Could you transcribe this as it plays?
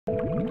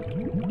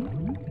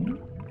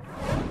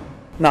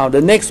Now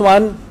the next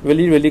one,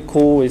 really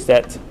cool, is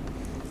that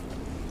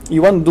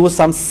you want to do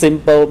some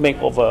simple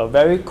makeover,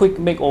 very quick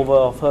makeover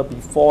of her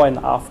before and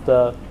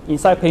after.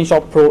 Inside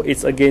PaintShop Pro,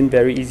 it's again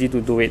very easy to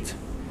do it.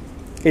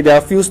 Okay, there are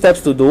a few steps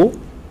to do.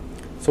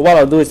 So what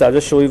I'll do is I'll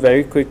just show you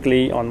very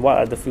quickly on what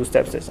are the few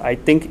steps that I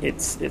think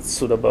it's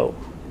suitable.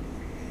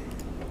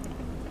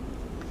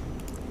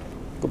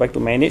 Go back to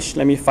manage.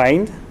 Let me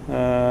find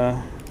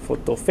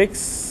photo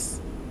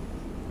fix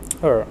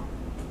her.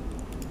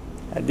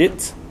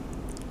 Edit.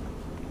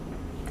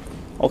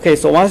 Okay,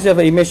 so once you have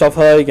an image of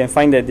her, you can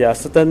find that there are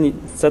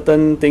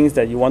certain things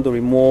that you want to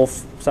remove,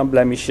 some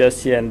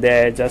blemishes here and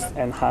there, just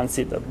enhance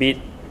it a bit.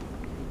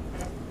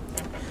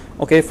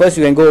 Okay, first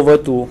you can go over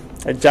to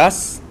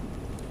adjust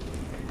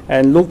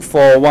and look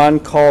for one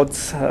called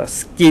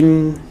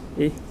skin.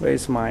 Where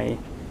is my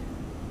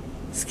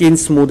skin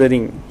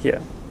smoothing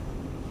here?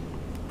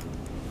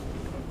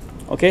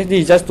 Okay,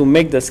 this is just to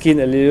make the skin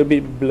a little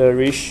bit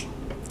blurrish,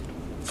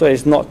 so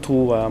it's not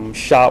too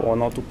sharp or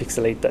not too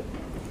pixelated.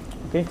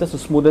 Okay, just to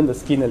smoothen the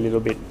skin a little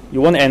bit.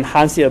 You want to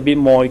enhance it a bit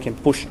more, you can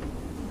push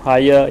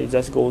higher, it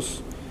just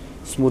goes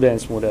smoother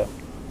and smoother.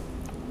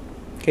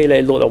 Okay, let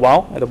it load a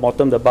while. At the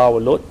bottom the bar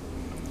will load.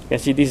 You can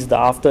see this is the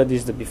after, this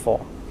is the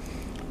before.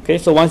 Okay,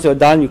 so once you're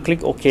done, you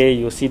click OK,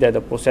 you'll see that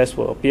the process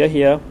will appear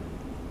here.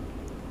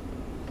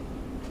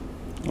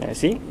 Yeah,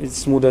 see, it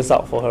smooths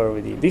out for her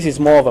already. This is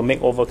more of a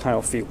makeover kind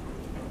of feel.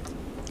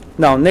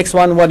 Now, next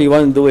one, what you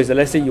want to do is,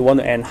 let's say you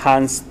want to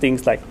enhance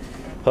things like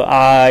her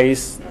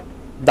eyes,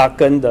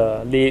 darken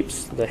the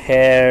lips, the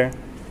hair,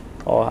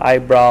 or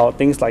eyebrow,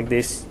 things like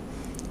this.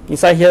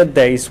 Inside here,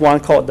 there is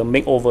one called the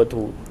makeover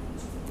tool,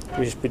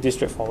 which is pretty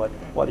straightforward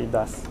what it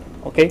does.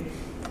 Okay,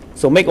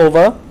 so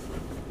makeover.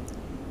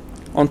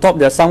 On top,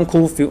 there are some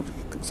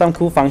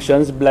cool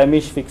functions.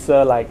 Blemish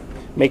fixer like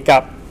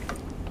makeup.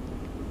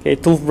 Okay,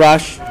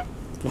 toothbrush,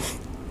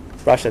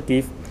 brush the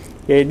teeth.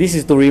 Okay, this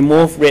is to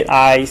remove red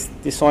eyes.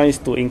 This one is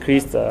to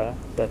increase the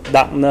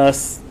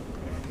darkness.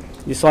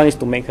 This one is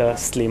to make her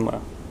slimmer.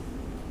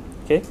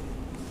 Okay,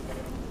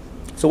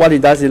 so what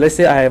it does is, let's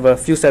say I have a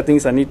few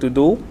settings I need to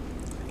do.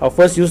 I'll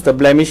first use the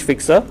blemish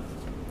fixer,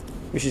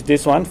 which is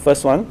this one,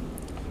 first one.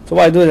 So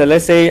what I do is,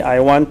 let's say I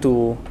want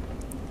to,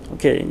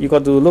 okay, you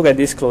got to look at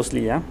this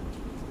closely. Yeah,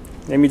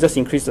 let me just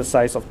increase the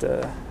size of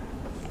the,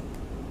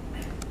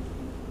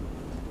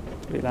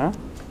 wait,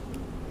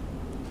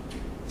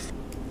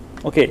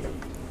 okay,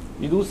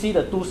 you do see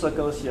the two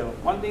circles here.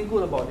 One thing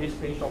good about this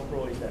PaintShop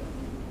Pro is that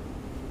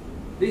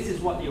this is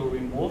what you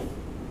remove.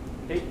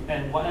 Okay,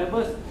 and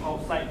whatever's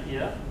outside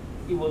here,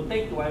 it will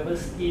take whatever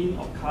skin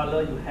or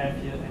color you have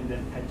here and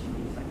then patch it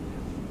inside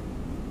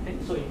here.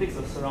 Okay, so it takes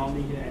the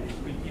surrounding here and it's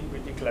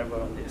pretty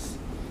clever on this.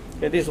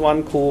 Okay, this is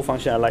one cool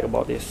function I like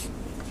about this.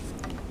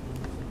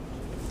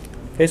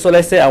 Okay, so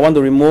let's say I want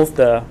to remove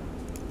a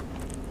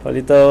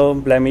little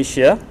blemish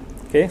here.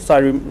 Okay, so I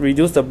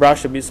reduce the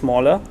brush a bit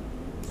smaller,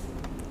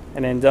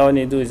 and then all I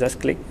need to do is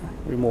just click,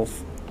 remove.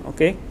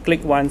 Okay,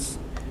 click once,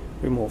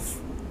 remove.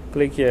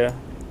 Click here,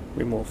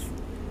 remove.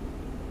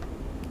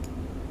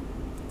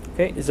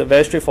 Okay, it's a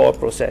very straightforward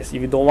process.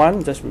 If you don't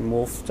want, just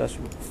remove,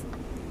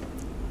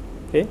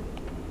 Okay,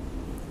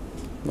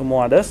 no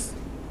more others.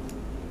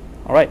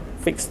 Alright,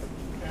 fixed.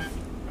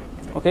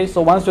 Okay,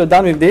 so once you're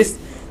done with this,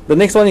 the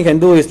next one you can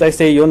do is, let's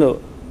say you want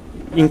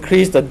to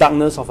increase the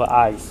darkness of her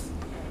eyes.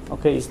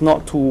 Okay, it's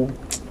not too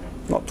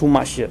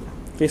much here.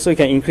 Okay, so you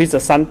can increase the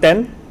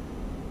suntan.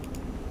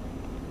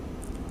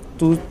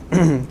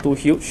 Too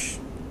huge.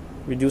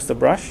 Reduce the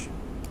brush.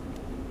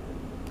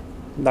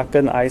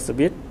 Darken the eyes a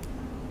bit.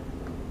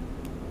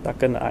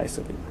 Darken the eyes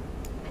a bit.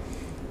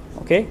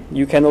 Okay,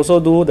 you can also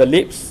do the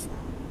lips.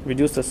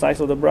 Reduce the size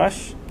of the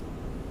brush.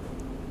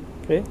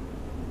 Okay.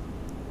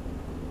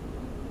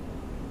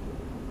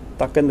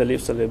 Darken the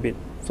lips a little bit,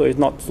 so it's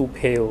not too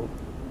pale.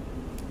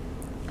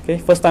 Okay,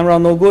 first time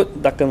around no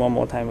good, darken one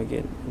more time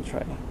again and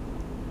try.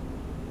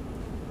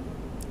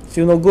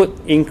 Still no good,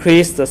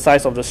 increase the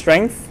size of the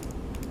strength.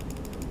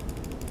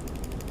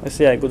 Let's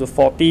say I go to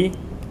 40,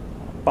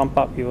 pump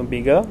up even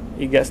bigger,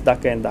 it gets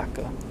darker and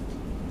darker.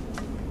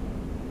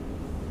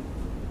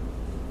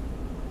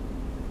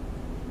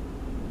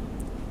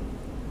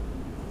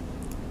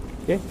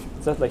 Okay,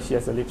 just like she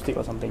has a lipstick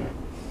or something.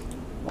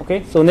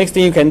 Okay, so next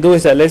thing you can do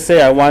is that, let's say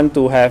I want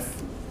to have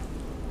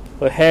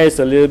her hair is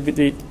a little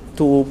bit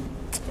too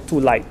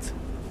light.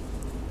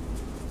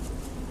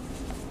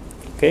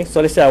 Okay, so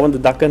let's say I want to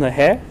darken her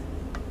hair.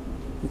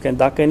 You can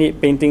darken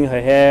it, painting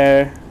her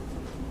hair.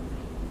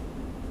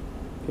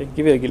 Okay,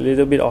 give it a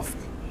little bit of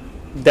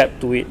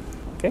depth to it.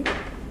 Okay,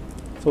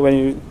 so when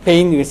you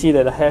paint, you can see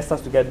that the hair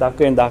starts to get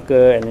darker and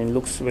darker, and it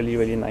looks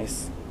really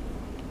nice.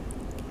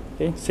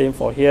 Okay, same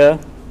for here.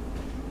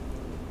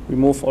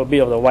 Remove a bit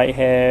of the white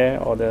hair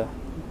or the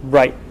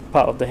bright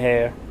part of the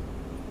hair.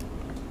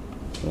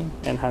 Okay,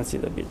 enhance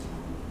it a bit.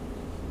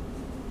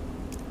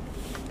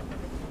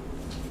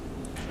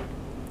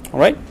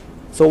 Alright,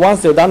 so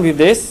once you're done with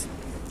this,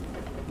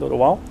 load a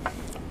while.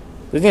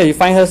 The thing is, you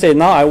find her say,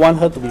 now I want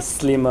her to be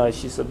slimmer.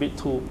 She's a bit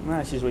too,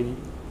 she's really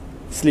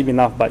slim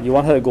enough, but you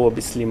want her to go a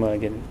bit slimmer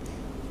again.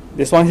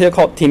 This one here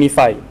called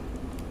Thinify.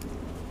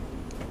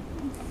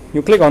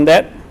 You click on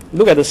that,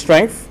 look at the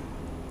strength.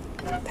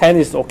 10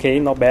 is okay,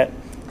 not bad.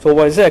 So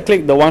when I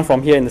click the one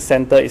from here in the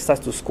center, it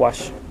starts to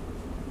squash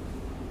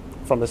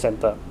from the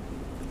center.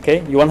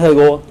 Okay, you want her to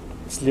go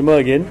slimmer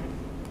again,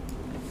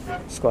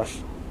 squash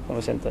from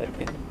the center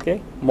again.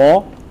 Okay,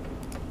 more.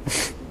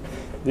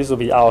 This will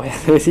be our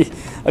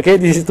okay,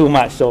 this is too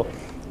much. So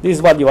this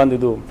is what you want to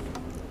do.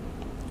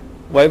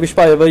 Which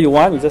part ever you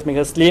want, you just make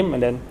her slim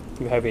and then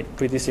you have it.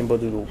 Pretty simple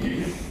to do.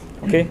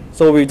 Okay,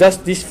 so with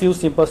just these few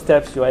simple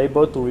steps, you are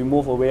able to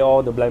remove away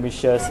all the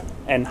blemishes,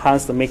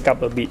 enhance the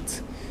makeup a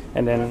bit,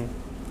 and then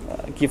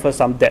give her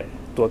some depth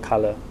to a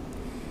color.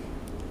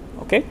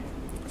 Okay,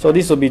 so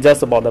this will be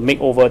just about the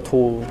makeover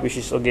tool, which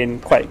is again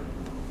quite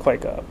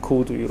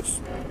cool to use.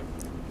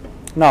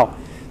 Now,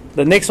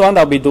 the next one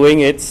I'll be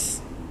doing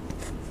is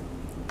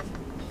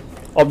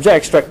object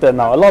extractor.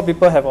 Now, a lot of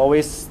people have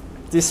always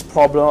this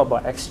problem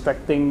about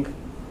extracting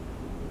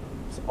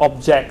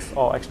objects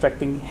or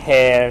extracting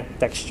hair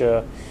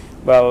texture.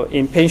 Well,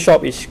 in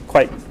PaintShop it's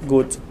quite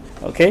good.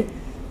 Okay,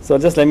 so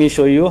just let me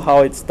show you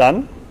how it's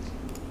done.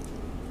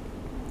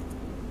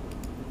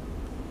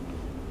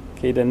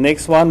 Okay, the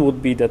next one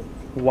would be the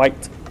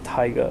white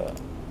tiger.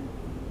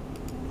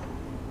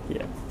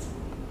 Yeah.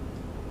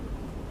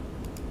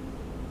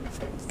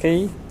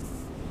 Okay,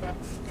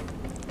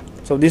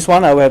 so this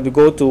one I will have to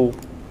go to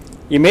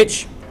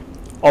Image,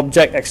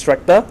 Object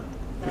Extractor,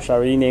 which I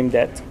already named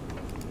that.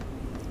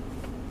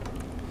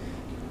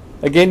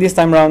 Again, this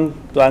time around,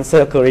 to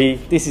answer a query,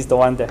 this is the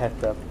one that has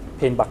the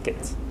paint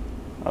bucket.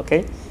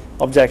 Okay,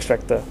 Object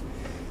Extractor.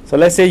 So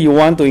let's say you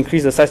want to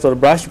increase the size of the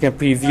brush, you can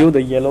preview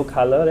the yellow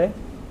color there,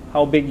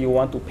 how big you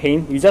want to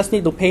paint. You just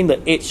need to paint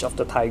the edge of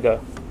the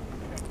tiger.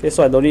 Okay,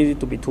 so I don't need it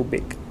to be too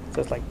big,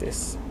 just like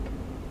this.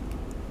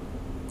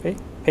 Okay,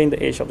 paint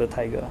the edge of the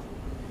tiger.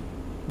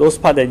 Those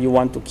parts that you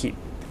want to keep.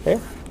 Okay,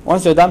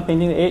 once you're done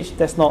painting the edge,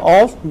 that's not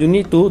all. You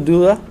need to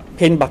do a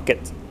paint bucket,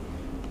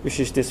 which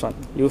is this one.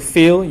 You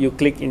fill, you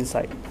click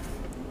inside.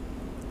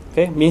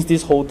 Okay, means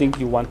this whole thing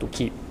you want to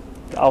keep.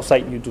 The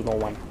outside you do not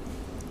want.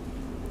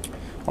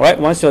 Alright,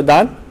 once you're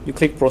done, you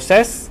click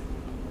process.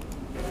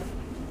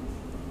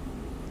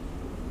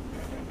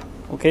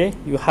 Okay,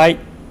 you hide.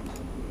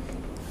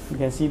 You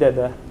can see that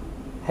the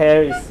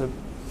hair is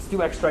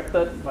still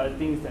extracted, but I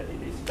think that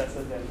it is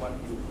better than what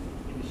you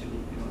initially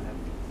didn't have.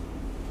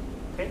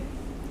 Okay,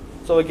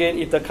 so again,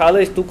 if the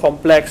color is too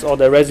complex or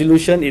the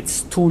resolution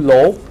is too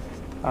low,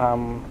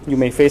 you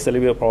may face a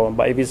little bit of problem,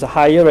 but if it's a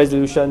higher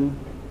resolution,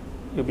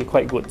 it'll be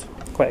quite good,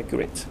 quite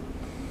accurate.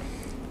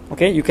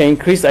 Okay, you can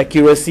increase the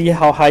accuracy,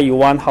 how high you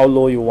want, how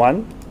low you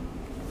want,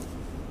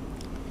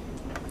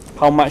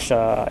 how much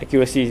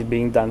accuracy is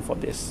being done for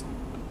this.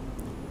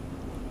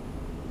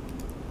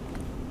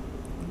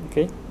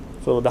 Okay,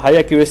 so the higher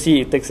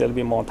accuracy, it takes a little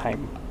bit more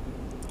time.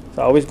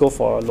 So I always go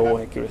for a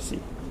lower accuracy.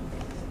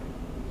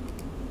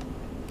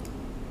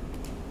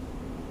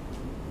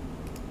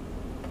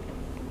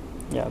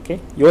 Yeah, okay.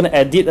 You want to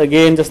edit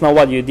again, just now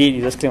what you did,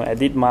 you just click on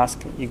edit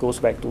mask, it goes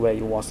back to where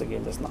you was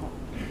again just now.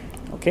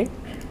 Okay,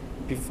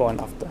 before and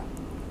after.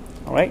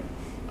 Alright,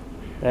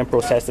 then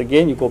process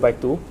again, you go back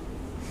to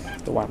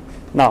the one.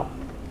 Now,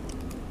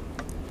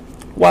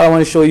 what I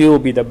want to show you will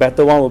be the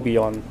better one, will be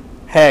on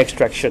hair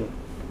extraction.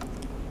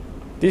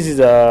 This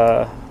is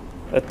a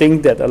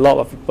thing that a lot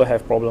of people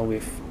have problem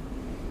with.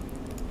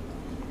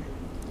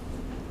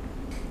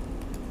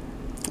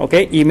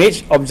 Okay,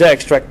 image, object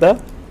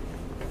extractor.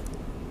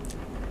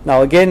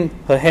 Now again,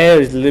 her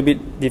hair is a little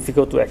bit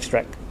difficult to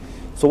extract.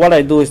 So what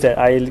I do is that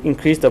I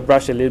increase the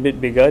brush a little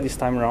bit bigger this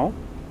time around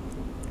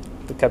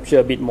to capture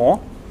a bit more.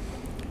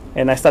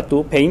 And I start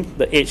to paint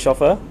the edge of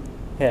her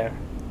hair.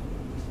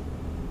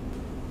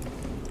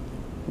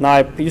 Now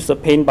I use the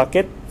paint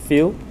bucket,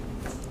 fill.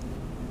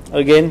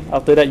 Again,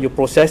 after that you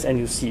process and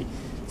you see.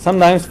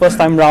 Sometimes first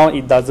time round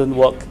it doesn't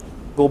work.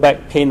 Go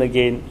back, paint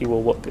again, it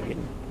will work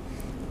again.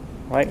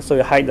 Right? So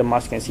you hide the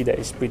mask, you can see that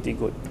it's pretty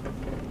good.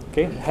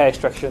 Okay, hair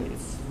extraction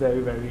is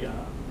very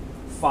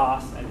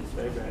fast and it's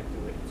very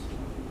accurate.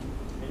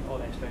 Okay, all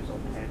the extracts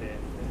of the hair there.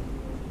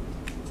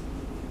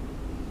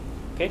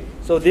 Okay,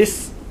 so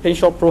this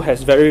PaintShop Pro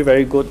has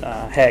very good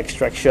hair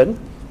extraction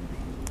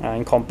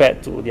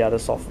compared to the other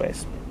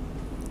softwares.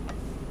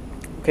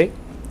 Okay.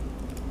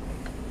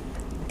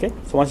 Okay,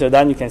 so once you're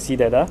done, you can see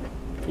that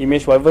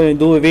image, whatever you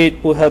do with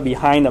it, put her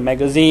behind a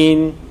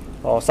magazine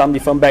or some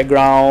different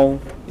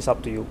background, it's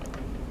up to you.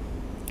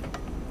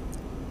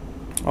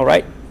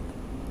 Alright.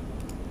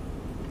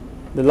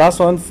 The last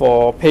one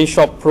for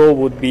PaintShop Pro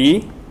would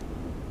be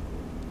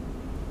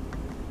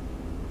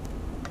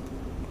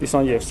this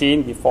one you have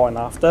seen before and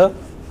after.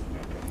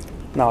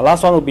 Now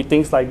last one will be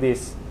things like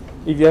this.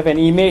 If you have an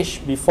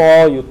image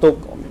before you took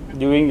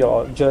during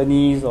your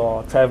journeys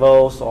or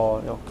travels,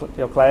 or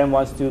your client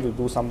wants you to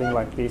do something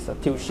like this, a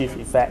tilt shift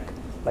effect,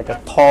 like a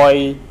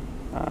toy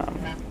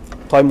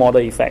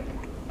model effect.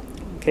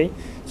 Okay,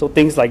 so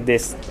things like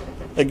this.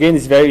 Again,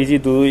 it's very easy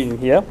to do in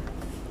here.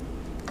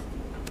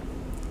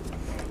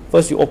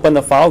 First, you open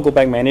the file, go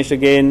back, manage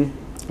again,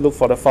 look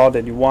for the file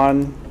that you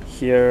want,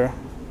 here,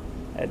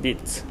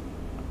 edit.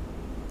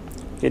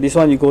 Okay, this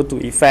one you go to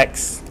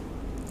effects,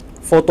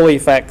 photo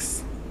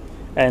effects,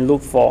 and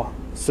look for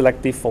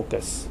selective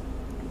focus.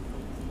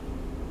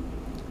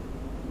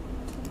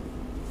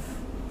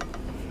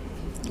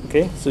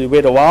 Okay, so you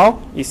wait a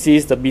while, it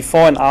sees the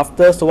before and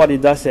after, so what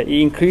it does is it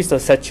increases the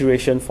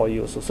saturation for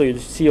you. So you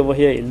see over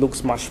here, it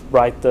looks much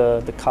brighter,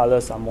 the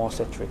colors are more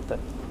saturated.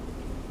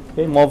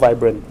 Okay, more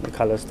vibrant, the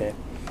colors there.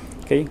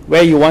 Okay,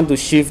 where you want to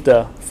shift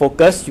the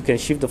focus, you can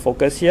shift the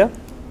focus here.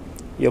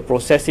 You'll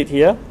process it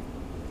here.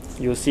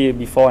 You'll see it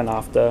before and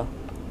after.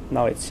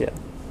 Now it's here.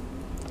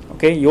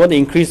 Okay, you want to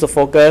increase the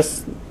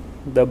focus,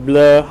 the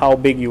blur, how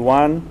big you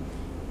want.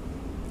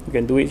 You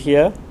can do it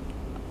here.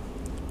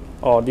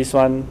 Or this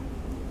one,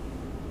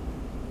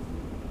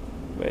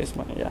 where is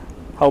my, yeah,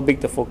 how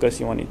big the focus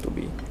you want it to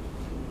be.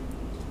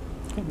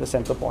 Okay, the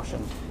center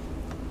portion.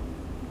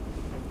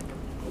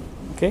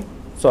 Okay,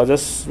 so I'll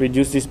just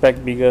reduce this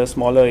back bigger,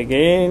 smaller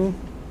again.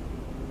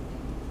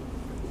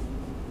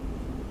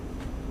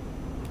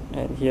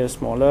 And here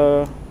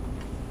smaller.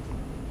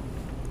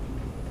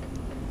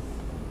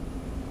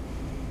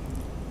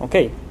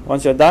 Okay,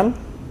 once you're done,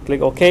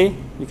 click OK.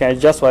 You can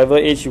adjust whatever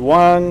age you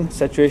want,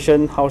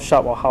 saturation, how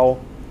sharp or how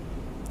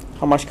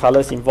much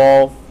colors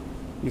involved.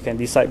 You can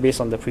decide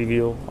based on the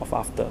preview of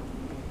after.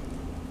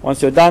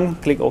 Once you're done,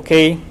 click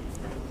OK,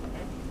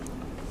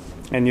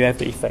 and you have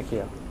the effect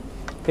here.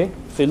 Okay,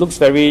 so it looks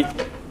very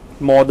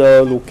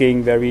model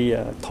looking, very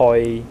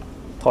toy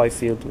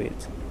feel to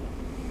it.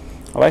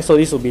 Alright, so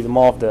this will be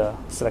more of the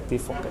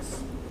selective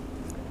focus.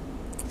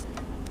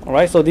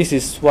 Alright, so this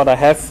is what I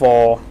have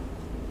for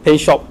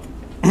PaintShop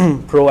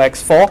Pro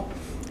X4.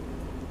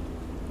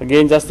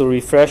 Again, just to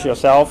refresh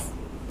yourself,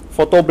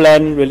 photo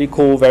blend, really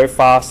cool, very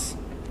fast.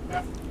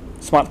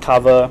 Smart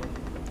cover,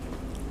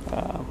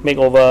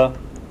 makeover,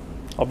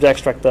 object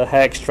extractor,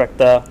 hair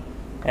extractor,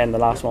 and the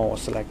last one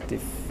was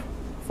selective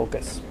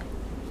focus.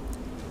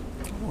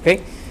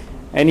 Okay,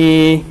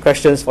 any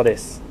questions for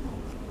this?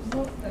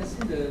 So I see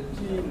the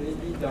three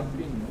lady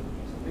dumping.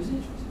 Is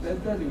it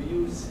better to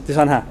use This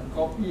one, huh?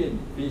 copy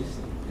and paste?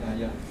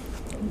 Yeah.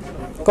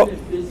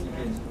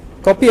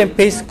 Copy and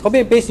paste. Copy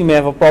and paste. You may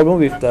have a problem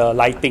with the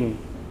lighting.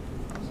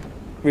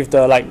 With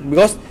the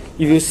because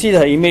if you see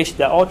the image,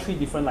 there are all three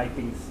different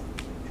lightings.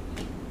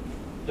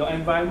 Your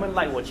environment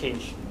light will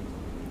change.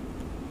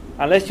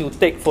 Unless you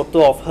take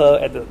photo of her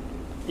at the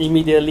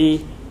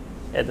immediately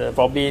at the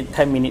probably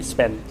 10-minute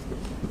span.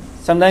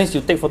 Sometimes you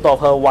take photo of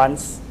her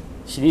once,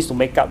 she needs to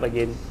make up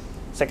again.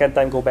 Second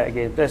time go back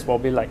again. That's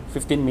probably like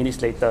 15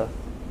 minutes later.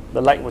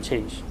 The light will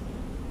change.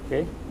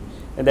 Okay?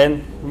 And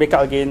then make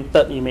up again,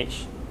 third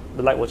image,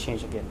 the light will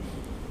change again.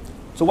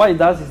 So what it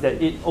does is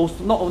that it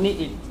also not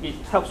only it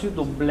helps you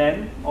to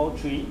blend all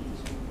three,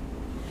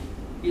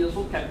 it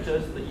also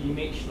captures the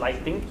image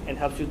lighting and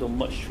helps you to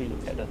merge three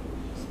together.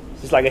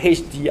 It's like a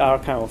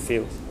HDR kind of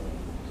feel.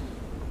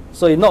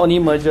 So it not only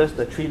merges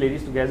the three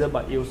ladies together,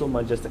 but it also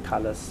merges the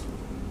colors.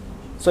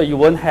 So you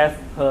won't have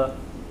her,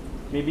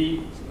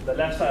 maybe the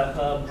left side of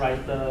her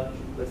brighter,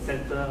 the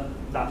center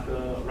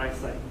darker, right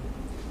side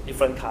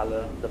different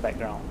color, the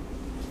background.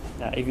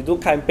 If you do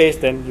cut and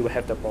paste, then you will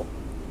have the problem.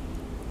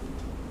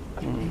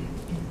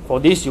 For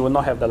this, you will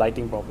not have the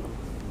lighting problem.